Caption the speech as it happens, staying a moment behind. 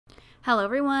Hello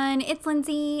everyone, it's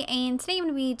Lindsay, and today I'm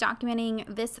going to be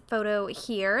documenting this photo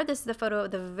here. This is the photo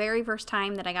of the very first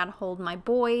time that I got to hold my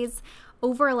boys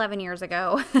over 11 years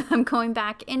ago. I'm going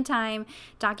back in time,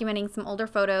 documenting some older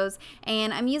photos,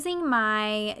 and I'm using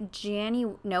my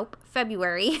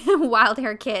February Wild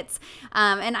Hare Kits,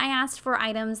 and I asked for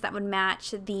items that would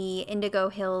match the Indigo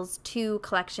Hills 2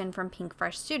 collection from Pink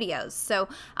Fresh Studios. So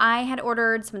I had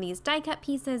ordered some of these die cut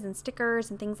pieces and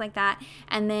stickers and things like that,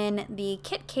 and then the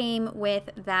kit came with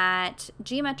that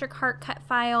geometric heart cut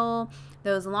file,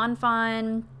 those lawn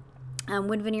fawn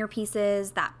wood veneer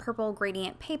pieces, that purple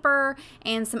gradient paper,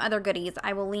 and some other goodies.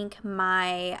 I will link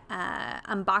my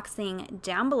unboxing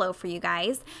down below for you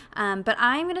guys, but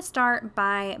I'm going to start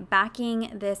by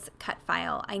backing this cut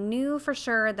file. I knew for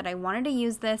sure that I wanted to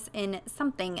use this in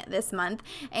something this month,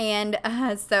 and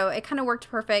so it kind of worked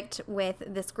perfect with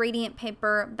this gradient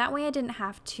paper. That way I didn't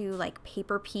have to like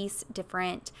paper piece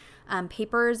different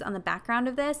papers on the background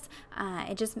of this.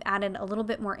 It just added a little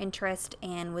bit more interest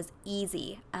and was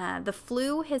easy. The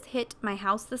flu has hit my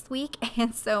house this week,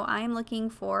 and so I'm looking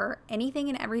for anything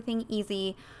and everything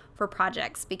easy for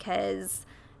projects because,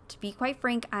 to be quite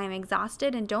frank, I'm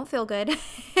exhausted and don't feel good.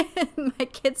 My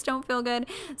kids don't feel good,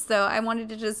 so I wanted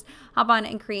to just hop on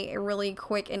and create a really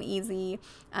quick and easy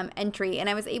entry, and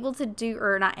I was able to do,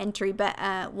 or not entry, but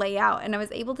layout, and I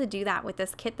was able to do that with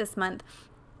this kit this month,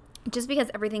 just because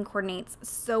everything coordinates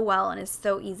so well and is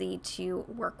so easy to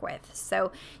work with.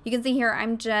 So you can see here,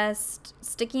 I'm just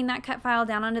sticking that cut file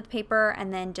down onto the paper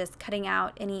and then just cutting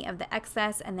out any of the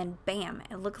excess, and then bam,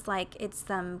 it looks like it's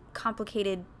some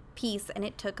complicated piece, and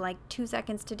it took like 2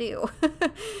 seconds to do.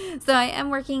 So I am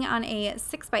working on a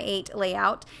 6x8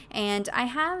 layout, and I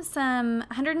have some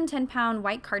 110-pound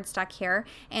white cardstock here,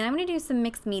 and I'm going to do some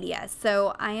mixed media.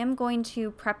 So I am going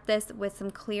to prep this with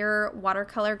some clear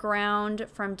watercolor ground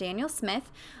from Daniel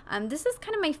Smith. This is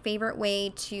kind of my favorite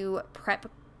way to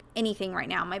prep anything right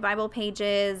now. My Bible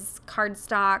pages,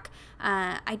 cardstock.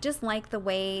 I just like the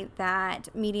way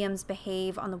that mediums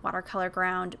behave on the watercolor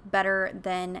ground better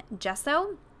than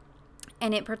gesso,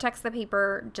 and it protects the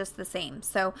paper just the same.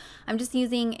 So I'm just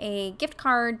using a gift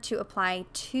card to apply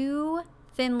 2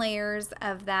 thin layers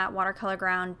of that watercolor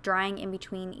ground, drying in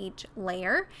between each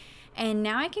layer. And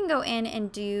now I can go in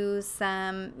and do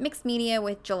some mixed media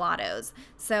with gelatos.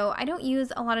 So I don't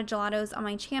use a lot of gelatos on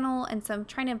my channel, and so I'm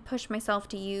trying to push myself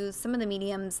to use some of the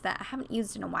mediums that I haven't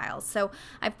used in a while. So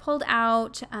I've pulled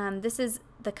out, this is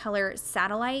the color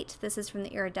Satellite. This is from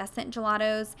the iridescent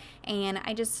gelatos, and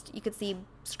I just, you could see,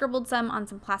 scribbled some on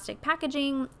some plastic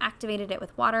packaging, activated it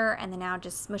with water, and then now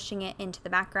just smushing it into the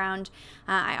background.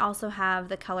 I also have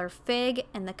the color Fig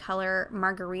and the color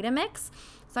Margarita mix.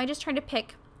 So I just tried to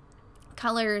pick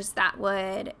colors that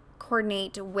would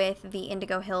coordinate with the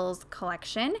Indigo Hills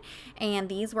collection, and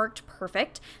these worked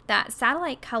perfect. That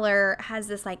Satellite color has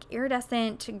this like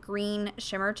iridescent green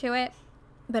shimmer to it,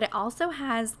 but it also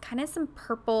has kind of some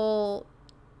purple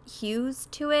hues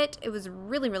to it. It was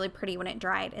really, really pretty when it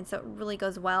dried, and so it really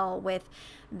goes well with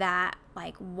that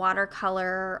like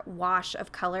watercolor wash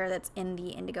of color that's in the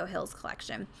Indigo Hills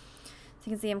collection. So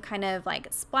you can see I'm kind of like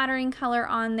splattering color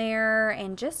on there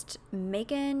and just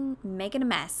making a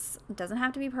mess. It doesn't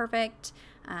have to be perfect.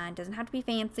 It doesn't have to be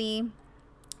fancy.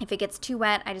 If it gets too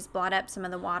wet, I just blot up some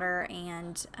of the water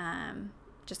and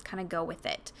just kind of go with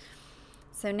it.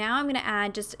 So now I'm going to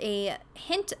add just a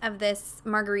hint of this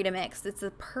Margarita mix. It's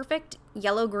the perfect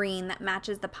yellow green that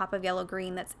matches the pop of yellow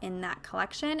green that's in that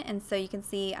collection. And so you can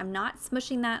see I'm not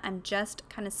smushing that, I'm just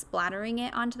kind of splattering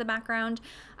it onto the background.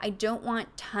 I don't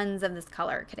want tons of this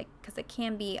color because it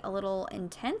can be a little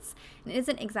intense, and it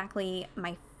isn't exactly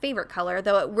my favorite color,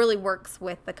 though it really works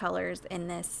with the colors in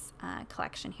this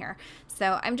collection here.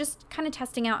 So I'm just kind of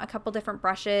testing out a couple different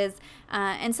brushes,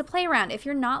 and so play around. If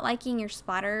you're not liking your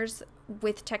splatters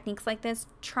with techniques like this,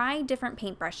 try different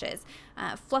paint brushes.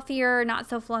 Fluffier, not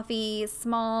so fluffy,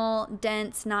 small,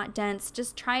 dense, not dense.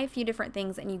 Just try a few different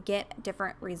things and you get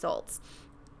different results.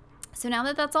 So now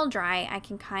that that's all dry, I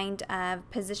can kind of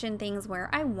position things where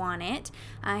I want it.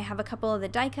 I have a couple of the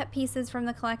die cut pieces from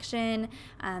the collection,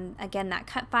 again that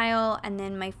cut file, and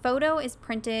then my photo is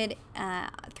printed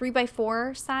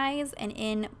 3x4 size and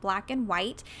in black and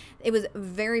white. It was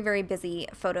very, very busy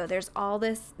photo. There's all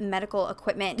this medical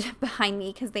equipment behind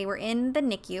me because they were in the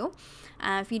NICU.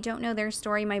 If you don't know their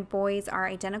story, my boys are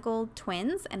identical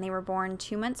twins, and they were born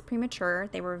 2 months premature.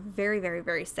 They were very, very,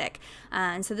 very sick,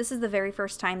 and so this is the very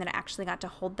first time that I actually got to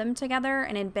hold them together,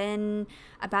 and it had been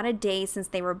about a day since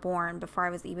they were born before I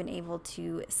was even able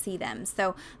to see them.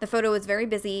 So the photo was very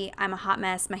busy. I'm a hot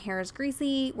mess. My hair is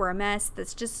greasy. We're a mess.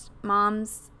 That's just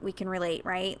moms. We can relate,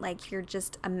 right? Like, you're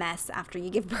just a mess after you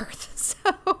give birth.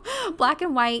 So black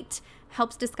and white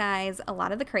helps disguise a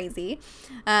lot of the crazy.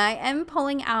 I am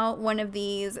pulling out one of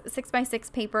these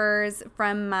 6x6 papers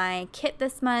from my kit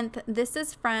this month. This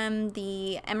is from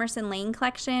the Emerson Lane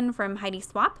collection from Heidi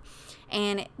Swap,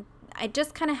 and it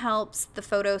just kind of helps the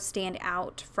photo stand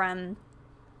out from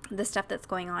the stuff that's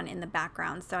going on in the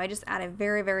background. So I just add a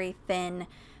very, very thin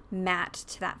mat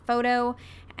to that photo,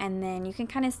 and then you can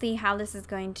kind of see how this is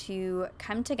going to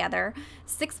come together.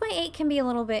 6x8 can be a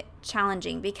little bit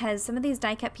challenging because some of these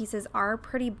die cut pieces are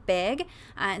pretty big,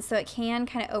 so it can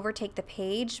kind of overtake the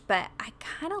page, but I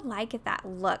kind of like that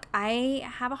look. I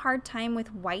have a hard time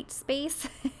with white space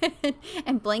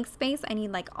and blank space. I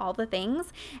need like all the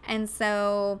things, and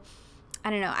so I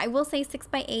don't know. I will say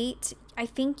 6x8, I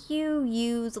think you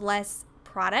use less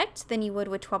product than you would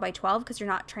with 12x12 because you're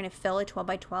not trying to fill a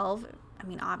 12x12. I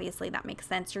mean, obviously that makes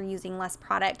sense. You're using less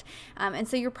product. And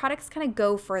so your products kind of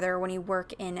go further when you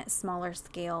work in smaller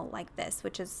scale like this,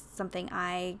 which is something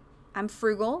I'm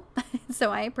frugal,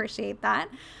 so I appreciate that.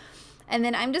 And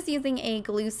then I'm just using a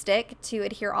glue stick to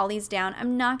adhere all these down.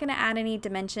 I'm not going to add any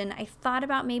dimension. I thought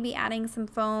about maybe adding some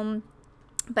foam,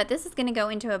 but this is going to go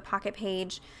into a pocket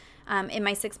page in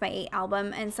my 6x8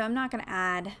 album, and so I'm not going to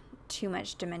add too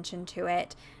much dimension to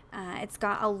it. It's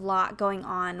got a lot going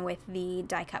on with the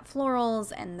die cut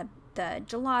florals and the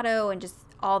gelato and just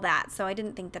all that, so I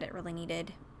didn't think that it really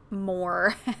needed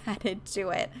more added to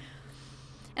it.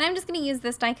 And I'm just going to use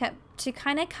this die cut to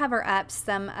kind of cover up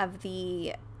some of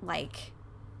the like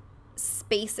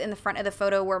space in the front of the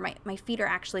photo where my feet are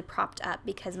actually propped up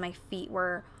because my feet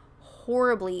were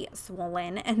horribly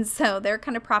swollen, and so they're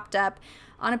kind of propped up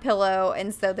on a pillow,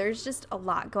 and so there's just a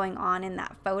lot going on in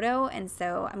that photo, and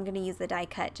so I'm going to use the die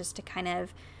cut just to kind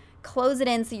of close it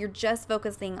in so you're just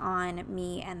focusing on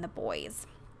me and the boys.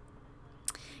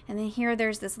 And then here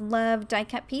there's this love die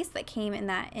cut piece that came in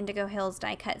that Indigo Hills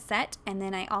die cut set, and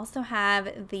then I also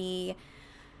have the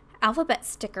alphabet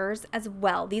stickers as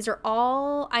well. These are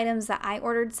all items that I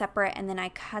ordered separate, and then I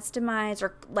customized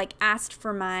or like asked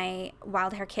for my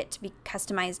Wild Hare kit to be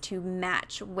customized to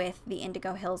match with the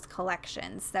Indigo Hills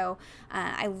collection. So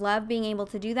I love being able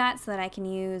to do that so that I can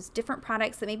use different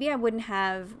products that maybe I wouldn't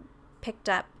have picked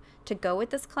up to go with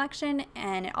this collection,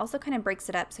 and it also kind of breaks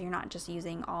it up so you're not just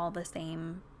using all the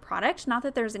same product. Not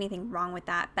that there's anything wrong with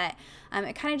that, but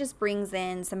it kind of just brings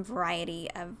in some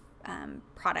variety of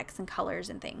products and colors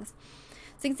and things.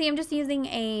 So you can see I'm just using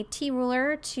a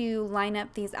T-ruler to line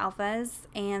up these alphas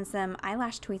and some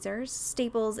eyelash tweezers,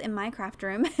 staples in my craft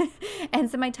room. And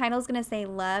so my title is going to say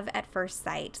Love at First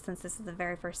Sight, since this is the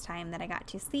very first time that I got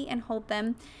to see and hold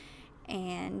them.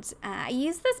 And I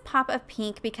use this pop of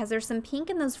pink because there's some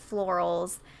pink in those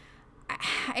florals.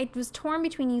 I was torn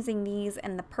between using these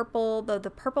and the purple, though the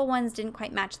purple ones didn't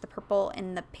quite match the purple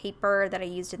in the paper that I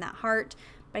used in that heart,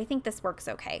 but I think this works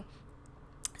okay.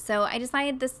 So I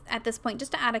decided at this point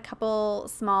just to add a couple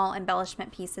small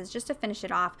embellishment pieces just to finish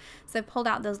it off. So I pulled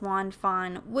out those Lawn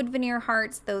Fawn wood veneer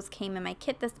hearts. Those came in my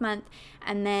kit this month.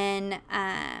 And then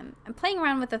I'm playing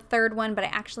around with a third one, but I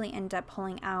actually ended up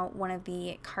pulling out one of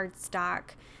the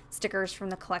cardstock stickers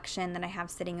from the collection that I have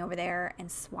sitting over there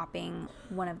and swapping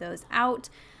one of those out.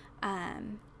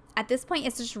 At this point,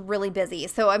 it's just really busy,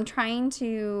 so I'm trying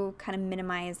to kind of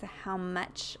minimize how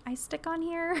much I stick on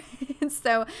here.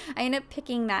 So I end up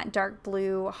picking that dark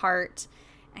blue heart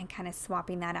and kind of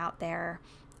swapping that out there,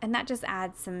 and that just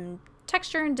adds some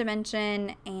texture and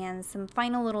dimension and some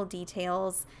final little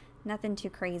details. Nothing too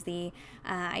crazy.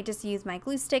 I just use my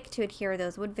glue stick to adhere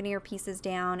those wood veneer pieces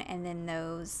down, and then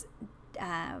those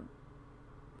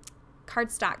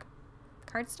cardstock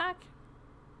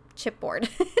chipboard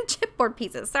chipboard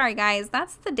pieces. Sorry guys,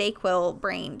 that's the Dayquil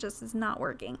brain, just is not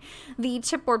working. The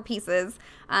chipboard pieces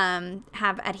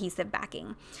have adhesive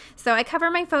backing. So I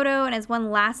cover my photo, and as one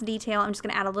last detail, I'm just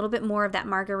going to add a little bit more of that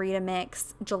margarita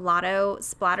mix gelato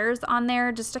splatters on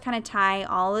there just to kind of tie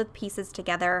all the pieces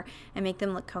together and make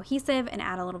them look cohesive, and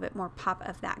add a little bit more pop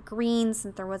of that green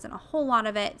since there wasn't a whole lot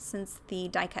of it since the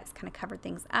die cuts kind of covered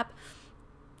things up.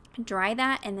 Dry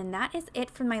that, and then that is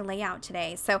it for my layout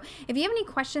today. So if you have any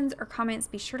questions or comments,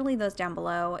 be sure to leave those down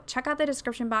below. Check out the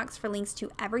description box for links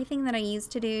to everything that I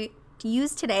used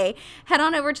today. Head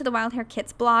on over to the Wild Hare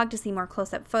Kits blog to see more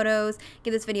close-up photos.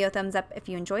 Give this video a thumbs up if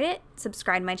you enjoyed it.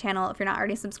 Subscribe to my channel if you're not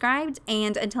already subscribed.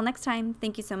 And until next time,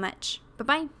 thank you so much.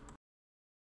 Bye-bye.